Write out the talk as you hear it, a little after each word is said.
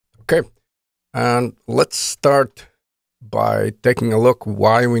Okay, and let's start by taking a look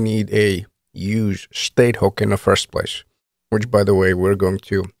why we need a use state hook in the first place, which, by the way, we're going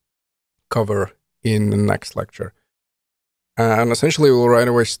to cover in the next lecture. And essentially, we'll right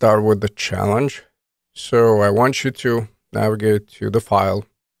away start with the challenge. So I want you to navigate to the file,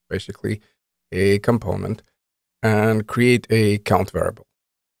 basically a component, and create a count variable.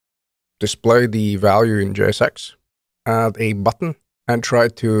 Display the value in JSX, add a button, and try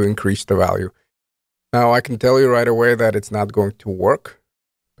to increase the value. Now, I can tell you right away that it's not going to work.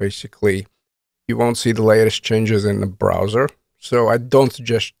 Basically, you won't see the latest changes in the browser. So I don't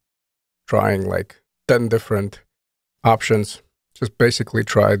suggest trying like 10 different options. Just basically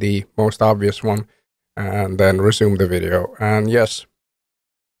try the most obvious one and then resume the video. And yes,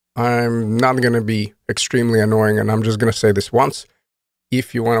 I'm not going to be extremely annoying, and I'm just going to say this once.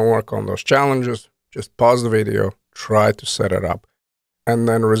 If you want to work on those challenges, just pause the video, try to set it up, and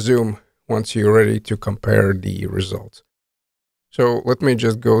then resume once you're ready to compare the results. So let me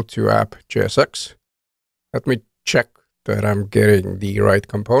just go to app.jsx. Let me check that I'm getting the right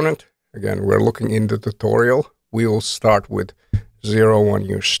component. Again, we're looking in the tutorial. We will start with 0, 1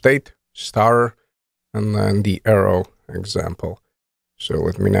 use state, star, and then the arrow example. So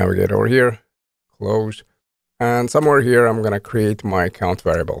let me navigate over here, close, and somewhere here I'm going to create my count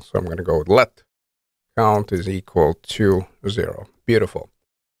variable. So I'm going to go with let count is equal to 0. Beautiful.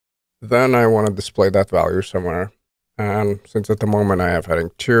 Then I want to display that value somewhere. And since at the moment I have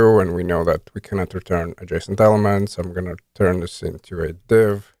heading 2, and we know that we cannot return adjacent elements, I'm going to turn this into a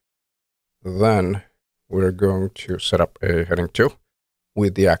div. Then we're going to set up a heading 2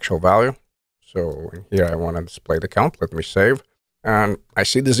 with the actual value. So in here I want to display the count. Let me save. And I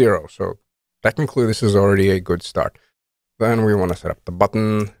see the 0. So technically this is already a good start. Then we want to set up the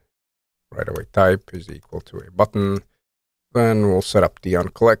button. Right away type is equal to a button. Then we'll set up the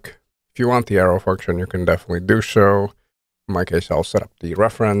onClick. If you want the arrow function, you can definitely do so. In my case, I'll set up the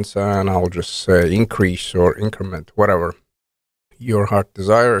reference and I'll just say increase or increment, whatever your heart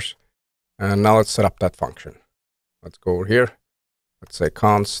desires. And now let's set up that function. Let's go over here. Let's say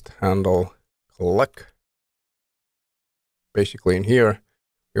const handle click. Basically in here,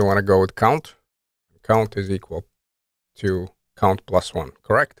 we want to go with count. Count is equal to count plus 1,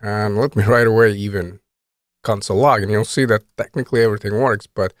 correct? And let me right away even console log, and you'll see that technically everything works,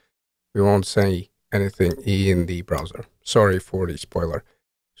 but we won't say anything in the browser. Sorry for the spoiler.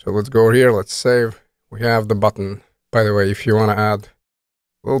 So let's go over here, let's save. We have the button. By the way, if you want to add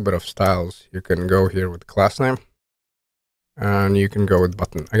a little bit of styles, you can go here with class name, and you can go with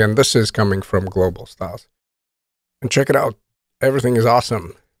button. Again, this is coming from global styles. And check it out. Everything is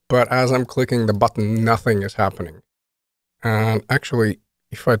awesome. But as I'm clicking the button, nothing is happening. And actually,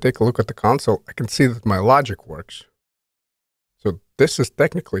 if I take a look at the console, I can see that my logic works. So this is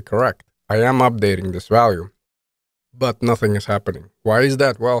technically correct. I am updating this value, but nothing is happening. Why is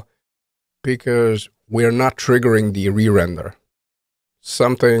that? Well, because we're not triggering the re-render.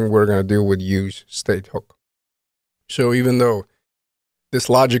 Something we're going to do with use state hook. So even though this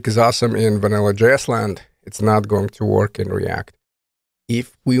logic is awesome in vanilla JS land, it's not going to work in React.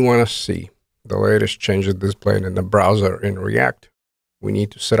 If we want to see the latest changes displayed in the browser in React, we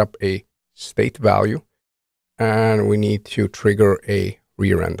need to set up a state value, and we need to trigger a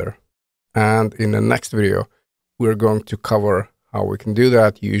re-render. And in the next video, we're going to cover how we can do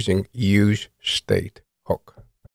that using use state hook.